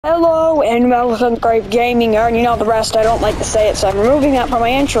Hello and welcome to Grave Gaming, and you know the rest, I don't like to say it, so I'm removing that from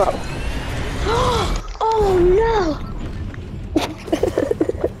my intro. Oh no!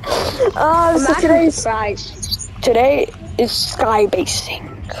 Today is Skybasing.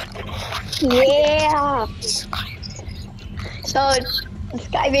 Yeah! So, the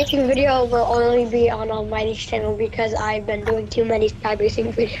skybasing video will only be on Almighty's channel because I've been doing too many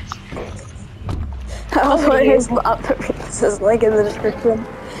skybasing videos. I'll put his link in the description.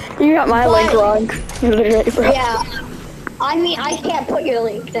 You got my link wrong. Yeah, I mean, I can't put your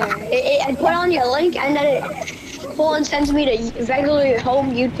link there. I put on your link and then it full and sends me to regular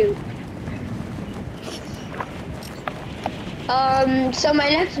home YouTube. So my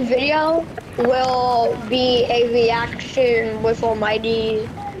next video will be a reaction with Almighty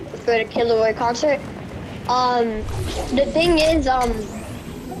for the Killer Roy concert. The thing is,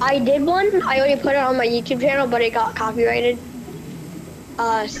 I did one. I already put it on my YouTube channel, but it got copyrighted.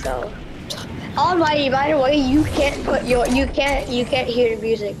 So Almighty, by the way, you can't hear the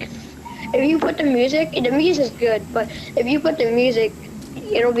music. If you put the music's good, but if you put the music,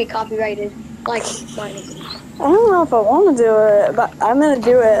 it'll be copyrighted, like mine is. I don't know if I want to do it, but I'm gonna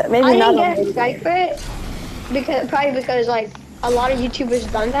do it. Maybe I not. didn't get a strike for it because like a lot of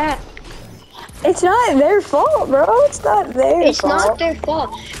YouTubers done that. It's not their fault, bro. It's not their fault. It's not their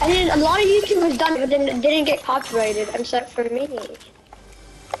fault. And then a lot of YouTubers done it, but then didn't get copyrighted, except for me.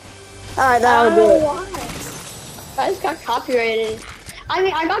 Alright, that'll do it. Why? I just got copyrighted. I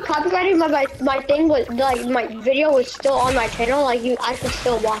mean, I got copyrighted, but my thing was like my video was still on my channel. Like I could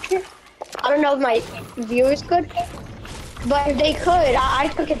still watch it. I don't know if my viewers could, but if they could, I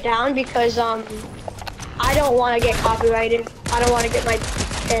took it down because I don't want to get copyrighted. I don't want to get my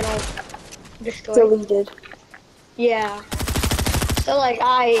channel destroyed. Deleted. Yeah. So like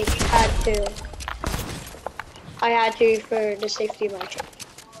I had to for the safety of my channel.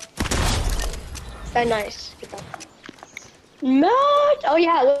 Very nice. Matt! Oh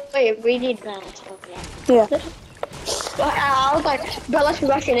yeah, wait, we need Matt. Okay. Yeah. I was like, but let's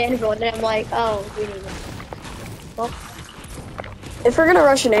rush an anvil, and then I'm like, oh, we need Matt. Well, if we're gonna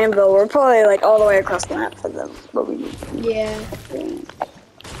rush an anvil, we're probably like all the way across the map for them. But we need. Yeah.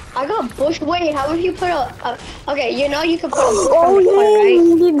 I got bush. Wait, how would you put a okay, you know you can put a bush on the car, right?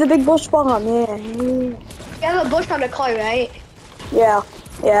 You need the big bush bomb, yeah. You have a bush on the car, right? Yeah.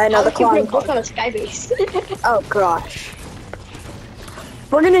 Yeah, I know the car. climb. Bush on a skybase. Oh gosh.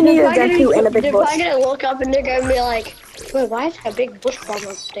 We're gonna need a Deku and a big bush. They're probably gonna look up and they're gonna be like, wait, why is there a big bush bomb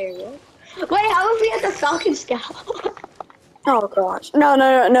up there? Wait, how would we at the Falcon Scout? Oh gosh.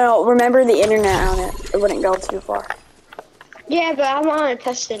 No. Remember the internet on it. It wouldn't go too far. Yeah, but I want to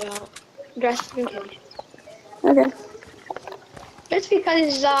test it out. Just in case. Okay. Just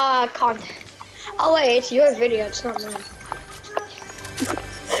because content. Oh wait, it's your video, it's not mine.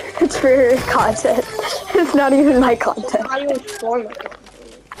 It's for your content. It's not even my content. It's not even for my content.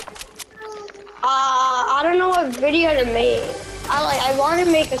 I don't know what video to make. I want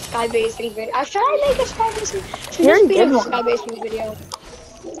to make a skybasing video. Should I make a skybasing? Should this be a skybasing video?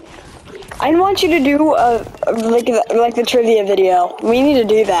 I want you to do like the trivia video. We need to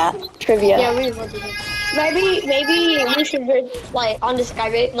do that trivia. Yeah, we will do that. Maybe we should like on the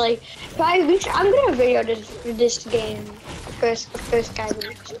skybase like probably I'm gonna video this game first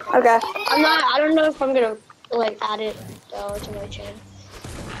skybase. Okay. I don't know if I'm gonna like add it to my channel.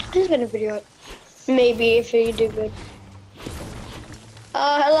 I'm just gonna video it. Maybe if you do good.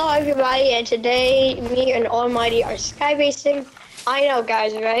 Hello everybody, and today me and Almighty are skybasing. I know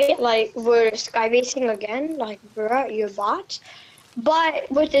guys, right? Like we're skybasing again, like bruh, you're bots. But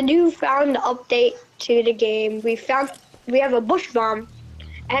with the newfound update to the game, we have a bush bomb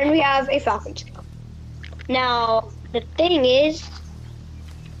and we have a Falcon Scout. Now the thing is,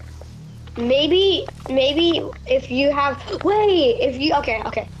 maybe if you have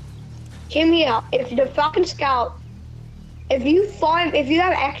okay. Hear me out. If the Falcon Scout, if you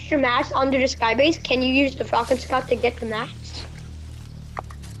have extra mats under the skybase, can you use the Falcon Scout to get the mats?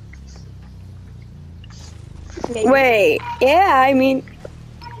 Maybe. Wait. Yeah, I mean,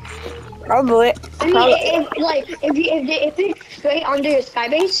 probably. I mean, if it's straight under your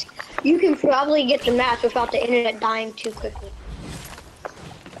skybase, you can probably get the mats without the internet dying too quickly.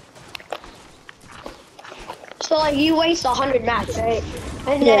 So like you waste 100 mats, right?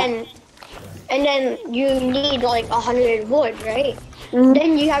 And then you need like 100 wood, right? Mm-hmm.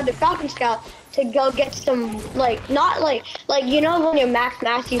 Then you have the Falcon Scout to go get some not like you know when you're max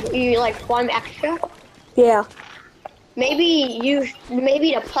you like farm extra. Yeah. Maybe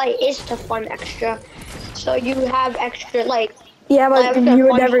the play is to farm extra, so you have extra like. Yeah, but you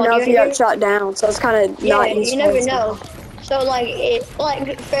would never know if you got shot down, so it's kind of not useful. You never know. So like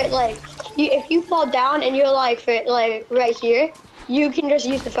if you fall down and you're like right here, you can just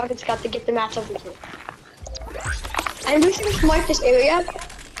use the fucking scout to get the mats over here. And we should just mark this area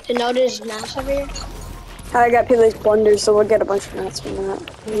to know there's mats over here. I got Pele's Plunder, so we'll get a bunch of mats from that.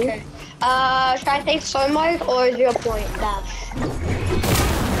 Okay. Should I take Storm Mark or 0 point dash?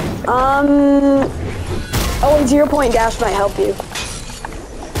 Oh, 0 point dash might help you.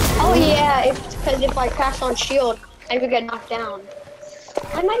 Oh yeah, because if I crash on shield, I could get knocked down.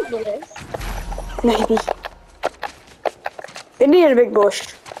 I might do this. Maybe. They need a big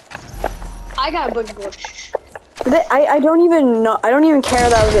bush. I got a big bush. I don't even know. I don't even care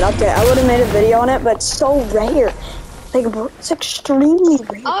that was an update. I would have made a video on it, but it's so rare. Like, it's extremely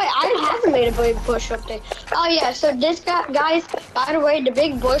rare. Oh, I haven't made a big bush update. Oh yeah, so this guys, by the way, the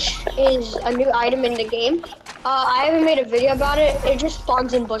big bush is a new item in the game. I haven't made a video about it. It just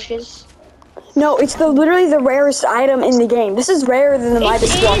spawns in bushes. No, it's literally the rarest item in the game. This is rarer than the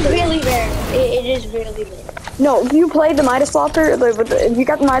Midas Flopper. It is really rare. It is really rare. No, if you played the Midas Flopper, if you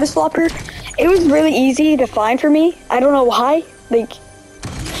got the Midas Flopper, it was really easy to find for me. I don't know why. Like,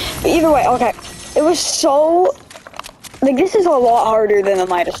 either way, okay. It was so, like, this is a lot harder than the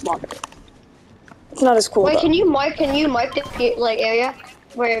Midas Flopper. It's not as cool. Wait, though. can you mark this like area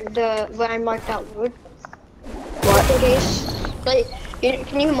where I marked out wood? What? In case, like,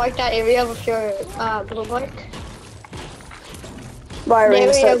 can you mark that area with your blue mark? Why The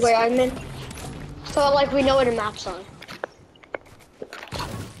area sets? where I'm in. So like we know where the maps are.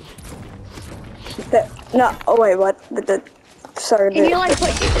 No, oh wait, what? Sorry. Can you like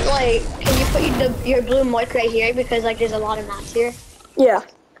can you put your blue mark right here because like there's a lot of maps here? Yeah.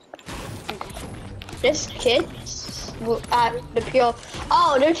 This kid at the PO.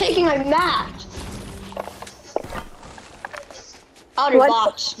 Oh, they're taking my maps. Oh, they're What?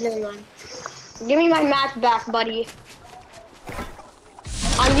 bots. Never mind. Give me my mats back, buddy.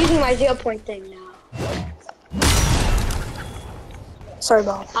 I'm using my 0 point thing now. Sorry,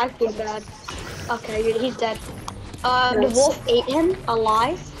 Bob. I feel bad. Okay, he's dead. The Nice. wolf ate him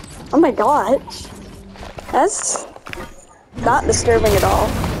alive. Oh my god. That's not disturbing at all.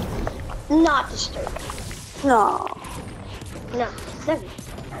 Not disturbing. No. No, never.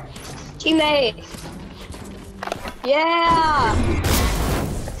 Teammate. Yeah.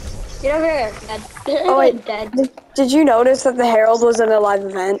 Get over here. Dead. Oh wait, Dead. did you notice that the Herald was in a live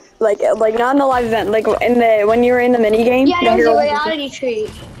event? Like not in the live event, like when you were in the mini game. Yeah, the there's a Herald reality tree.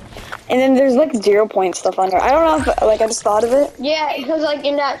 And then there's like 0 point stuff under. I don't know if like I just thought of it. Yeah, because like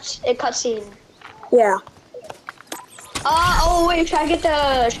in that cutscene. Yeah. Oh wait, should I get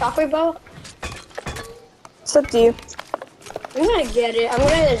the shockwave bow? It's up to you. I'm gonna get it. I'm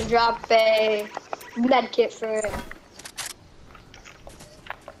gonna drop a med kit for it.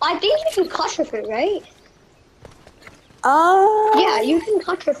 I think you can clutch with it, right? Yeah, you can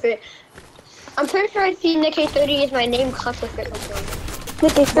clutch with it. I'm pretty sure I see Nick A30 is my name clutch with it before.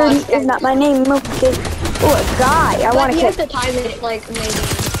 Nick A30 is not my name. Okay. Oh, a guy. I want to You kill. have to time it like maybe.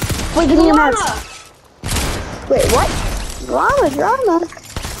 Wait, give me your Llama! mats. Wait, what? Drama.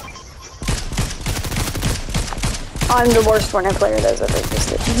 I'm the worst Fortnite player that's ever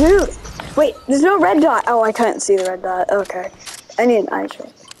existed. Dude! Wait, there's no red dot. Oh, I couldn't see the red dot. Okay. I need an eye check.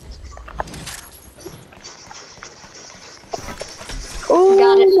 Oh,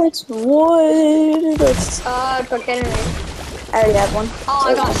 Got it. that's wood. That's... Cocaine. I already have one. Oh,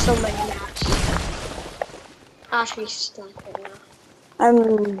 I got so many maps. Actually stuck right now.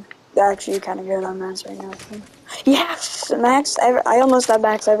 I'm actually kind of good on max right now. Yes! Max, I almost have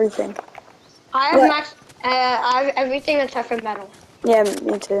max everything. I have What? max. I have everything except for metal. Yeah,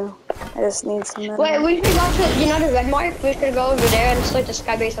 me too. I just need some metal. Wait, we should go to, you know the red mark? We should go over there and start the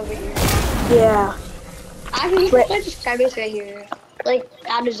skybase over here. Yeah. Actually, we Wait. should start the skybase right here. Like,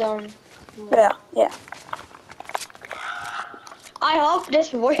 out of zone. Yeah. I hope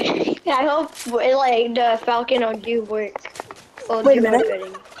this works. I hope, like, the Falcon or do work. Or Wait a do minute.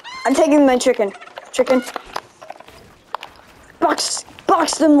 motivating. I'm taking my chicken. Box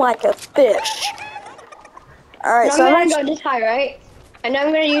them like a fish. Alright, No, so I'm I'm gonna actually... go this high, right? And I'm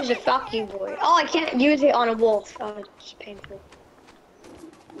gonna use the Falcon boy. Oh, I can't use it on a wolf. Oh, it's painful.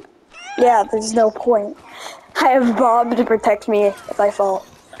 Yeah, there's no point. I have Bob to protect me if I fall.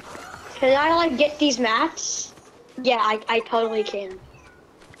 Can I, like, get these mats? Yeah, I totally can.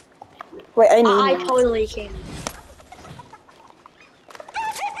 Wait, I need I mats. totally can.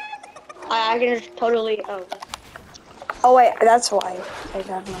 I can just totally, Oh wait, that's why I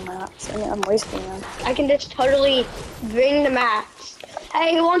have no mats. I mean, I'm wasting them. I can just totally bring the mats.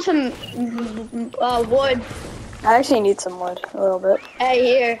 Hey, you want some wood? I actually need some wood, a little bit. Hey,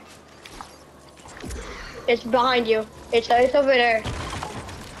 here. It's behind you. It's over there.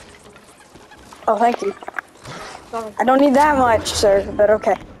 Oh, thank you. Oh. I don't need that much, sir, but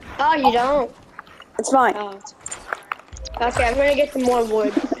okay. Oh, you don't? It's fine. Oh. Okay, I'm gonna get some more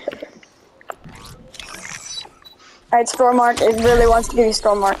wood. Alright, store mark. It really wants to give you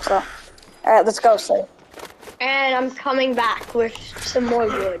store mark, so. Alright, let's go, sir. And I'm coming back with some more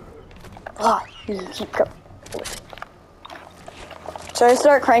wood. Oh, you keep going. So I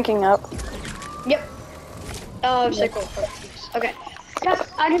start cranking up. Yep. Oh, circle. Okay. Yep,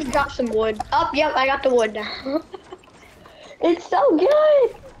 I just got some wood. Oh, yep, I got the wood now. It's so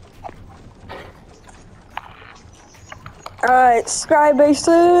good. Alright,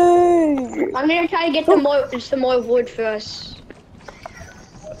 Skybasing! I'm gonna try to get some more wood for us.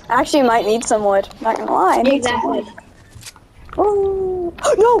 Actually, might need some wood. Not gonna lie, I need some wood. Oh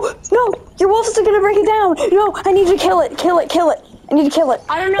no! No! Your wolves are gonna break it down! No! I need to kill it! Kill it! Kill it! I need to kill it!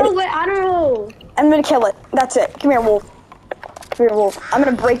 I don't know, but I don't know. I'm gonna kill it. That's it. Come here, wolf. Come here, wolf. I'm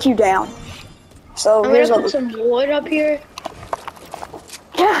gonna break you down. So I'm here's gonna what put some wood up here.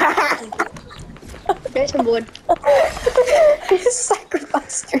 There's some wood. You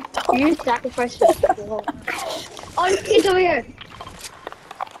sacrificed your dog. You sacrificed your dog. Oh, it's over here.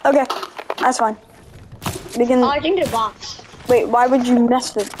 Okay, that's fine. Oh, I think they're bots. Wait, why would you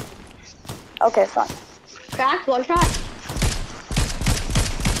mess with? Okay, fine. Crack, one shot.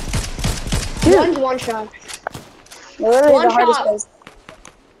 Dude. One's one shot. Literally One the hardest shot. place.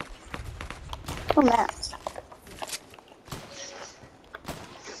 Oh, Max.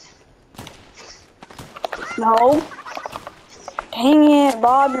 No. Dang it,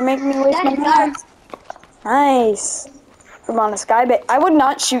 Bob, you're making me waste my max. Nice. Come on, a skybase. I would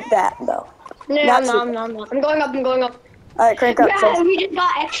not shoot that, though. No, Not no, shoot no, no. I'm going up, I'm going up. Alright, crank up. Yeah, we just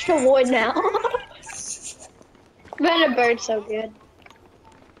got extra wood now. Man, a bird's so good.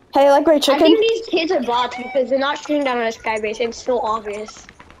 Hey, like my I chicken? think these kids are bots because they're not shooting down on a skybase. It's so obvious.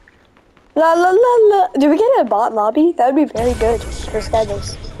 La la la la. Do we get a bot lobby? That would be very good for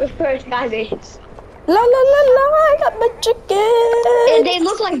skybase. With for a skybase. La la la la, I got my chicken. And they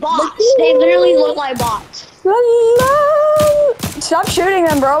look like bots. They literally look like bots. La la. Stop shooting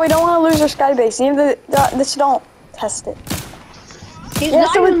them, bro. We don't want to lose our skybase. Even this don't test it. He's Yeah,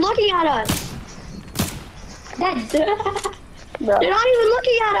 not so even looking at us. They're Bro. not even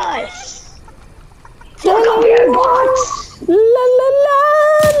looking at us. La Look la over here, la. bots. La la la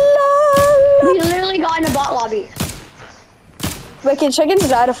la. We literally got in a bot lobby. Wait, can chickens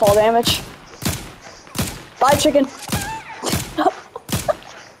die to fall damage? Bye, chicken.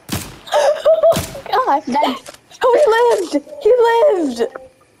 Oh my god. Oh, he lived! He lived!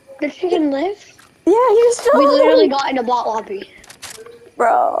 The chicken live? Yeah, he was still We literally alive. got in a bot lobby.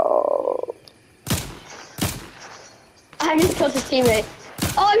 Bro. I just killed his teammate.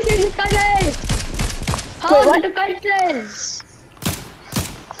 Oh, I'm shooting the skybase! Wait, Oh, what? the skybase!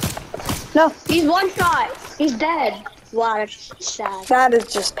 No, He's one shot. He's dead. Wow, that's sad. that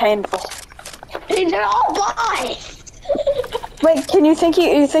is just painful. They're all bots! Wait, can you think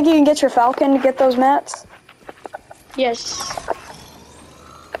you can get your falcon to get those mats? Yes.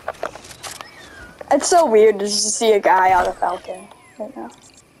 It's so weird to just see a guy on a falcon right now.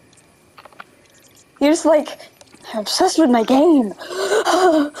 You're just like, I'm obsessed with my game. Wait,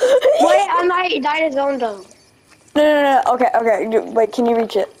 I might die to zone though. No. Okay. Wait, can you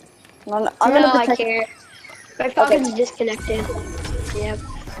reach it? I'm gonna No, I protect. can't. My falcon's disconnected. Yep. Yeah,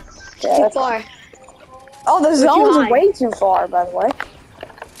 Too that's- far. Oh, the too zone's high. way too far, by the way.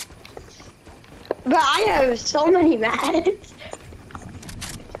 But I have so many mats.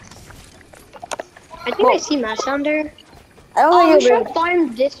 I think I see mats down there. I don't Oh, we think should it'll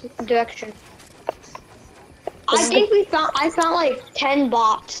find this direction. I think I found like 10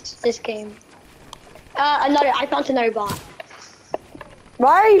 bots this game. I found another bot.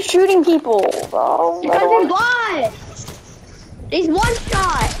 Why are you shooting people, bro? Because they're bots! He's one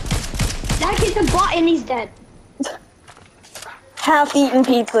shot! That kid's a bot and he's dead. Half-eaten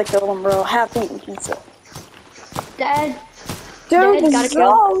pizza killed him, bro. Half-eaten pizza. Dead. Dude, Dead, the gotta kill.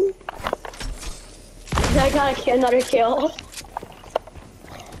 zone. I gotta kill another kill.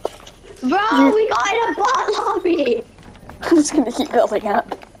 Bro, we got in a bot lobby! I'm just gonna keep building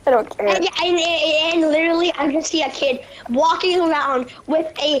up. I don't care. And literally, I can see a kid walking around with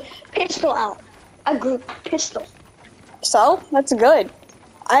a pistol out. A group pistol. So, that's good.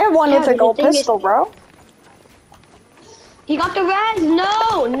 I have one Yeah, with but a the gold thing is- pistol, bro. He got the res?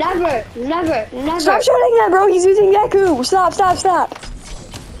 No, never. Stop shooting that, bro. He's using Deku. Stop. He's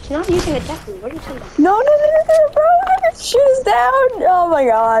not using a Deku. What are you talking about? No, bro. Shoot us down. Oh my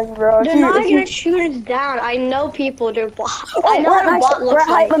god, bro. They're not gonna shoot us down. I know people. They're bots. I know we're what a bot at looks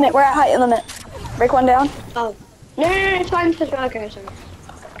height like. limit. We're at height limit. Break one down. Oh, No, it's fine. It's fine. Okay, sorry.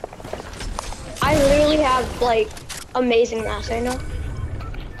 I literally have like amazing mass right now.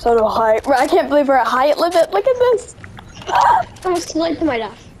 So do I. I can't believe we're at height limit. Look at this. I'm slid to my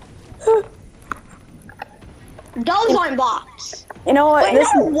death. Those aren't bots. You know what? Wait,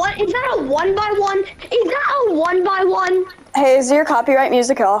 is that a 1x1? Is that a 1x1? Hey, is your copyright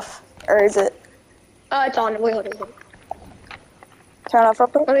music off? Or is it? It's on. Wait, hold on. Turn it off real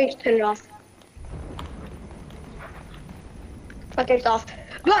quick? Let me turn it off. Okay, it's off.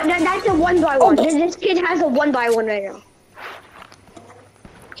 But that's a 1x1. This kid has a 1x1 right now.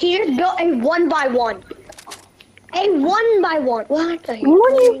 He just built a 1x1. A 1x1. What the hell?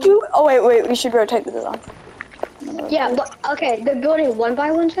 What are you doing? Oh, wait. We should rotate this on. Yeah, but okay, they're building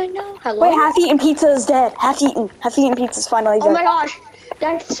 1x1s right now. Hello. Wait, half-eaten pizza is dead. Half-eaten pizza is finally dead. Oh my gosh,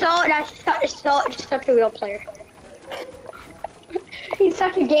 that's such a real player. He's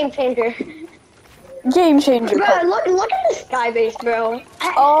such a game changer. Game changer. Bro, look at the Skybase, bro.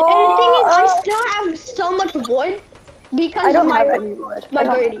 Oh, and the thing is, I still have so much wood because I don't of have any wood. my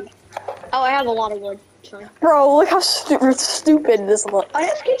birdie. Oh, I have a lot of wood. Sorry. Bro, look how stupid this looks. Are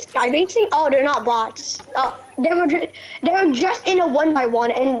those kids skybasing? Oh, they're not bots. They were just in a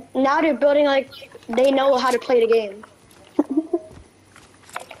 1x1, and now they're building like they know how to play the game.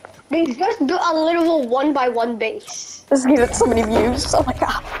 They just built a literal 1x1 base. This is getting so many views. Oh my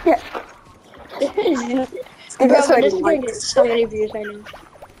god. Yeah. Bro, this is gonna get so many views right now.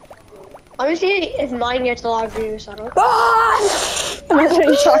 Let me see if mine gets a lot of views. I don't. Ah! I'm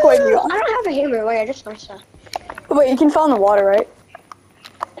gonna shockwave you off. I don't have a hammer. Wait, I just noticed that. Wait, you can fall in the water, right?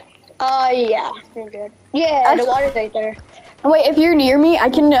 Yeah, you're good. Yeah, the water's right there. Wait, if you're near me, I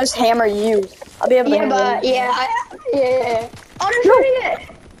can just hammer you. I'll be able to hammer you. Yeah. Oh, they're shooting it!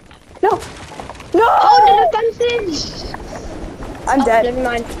 No! No! Hold the defenses! I'm dead. Never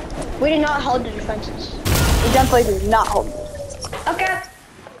mind. We did not hold the defenses. We definitely do not hold me. Okay.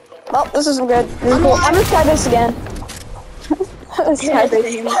 Well, this is good. This is cool. I'm gonna skybase again.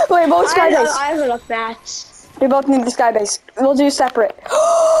 Skybase. Wait, both skybase. I have enough mats. We both need the skybase. We'll do separate.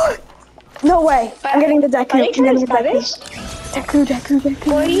 No way. I'm getting the Deku. I'm getting the Deku.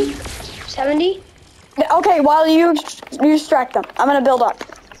 40, 70. Okay, while you distract them, I'm gonna build up.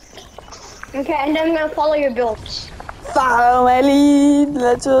 Okay, and then I'm gonna follow your builds. Follow my lead.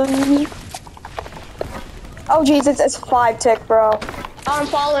 Let's go. Oh jeez, it's 5 tick, bro. Oh, I'm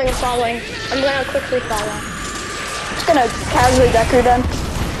following. I'm gonna quickly follow. Just gonna casually Deku them.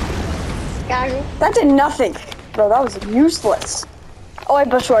 Casual. That did nothing. Bro, that was useless. Oh, I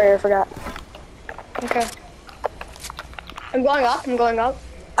bush warrior, I forgot. Okay. I'm going up.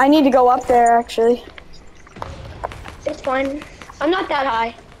 I need to go up there, actually. It's fine. I'm not that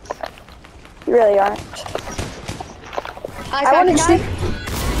high. You really aren't. I want to see.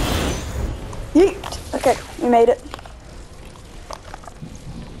 Yeet. Okay, you made it.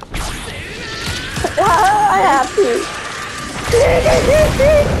 I have to.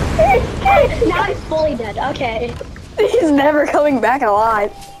 Now he's fully dead. Okay. He's never coming back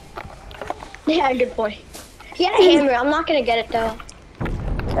alive. Yeah, good point. He had a hammer. I'm not gonna get it though.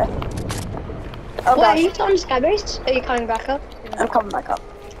 Okay. Oh, wait, are gosh. you still on Skybase? Are you coming back up? I'm coming back up.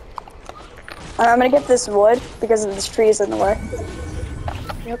 I'm gonna get this wood because this tree is in the way.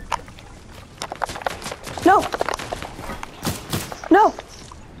 Yep. No! No!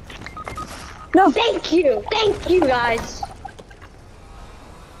 No! Thank you, guys.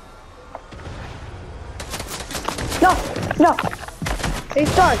 No! No!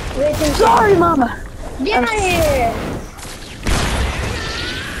 He's done. Sorry, Mama! Get out of here!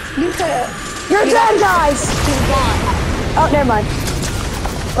 You're dead, guys! He's gone. Oh, never mind.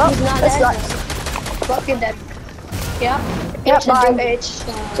 Well, He's not that's dead. not. Well, you're dead. Yeah. Yeah, It's bye.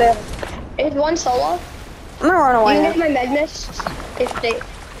 It's one solo. I'm gonna run away. You can get my med mist if they.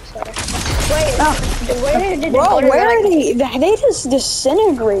 Sorry. Wait. Oh. Where did Bro, where are they? They just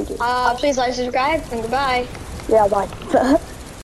disintegrated. Please like, subscribe, and goodbye. Yeah, bye.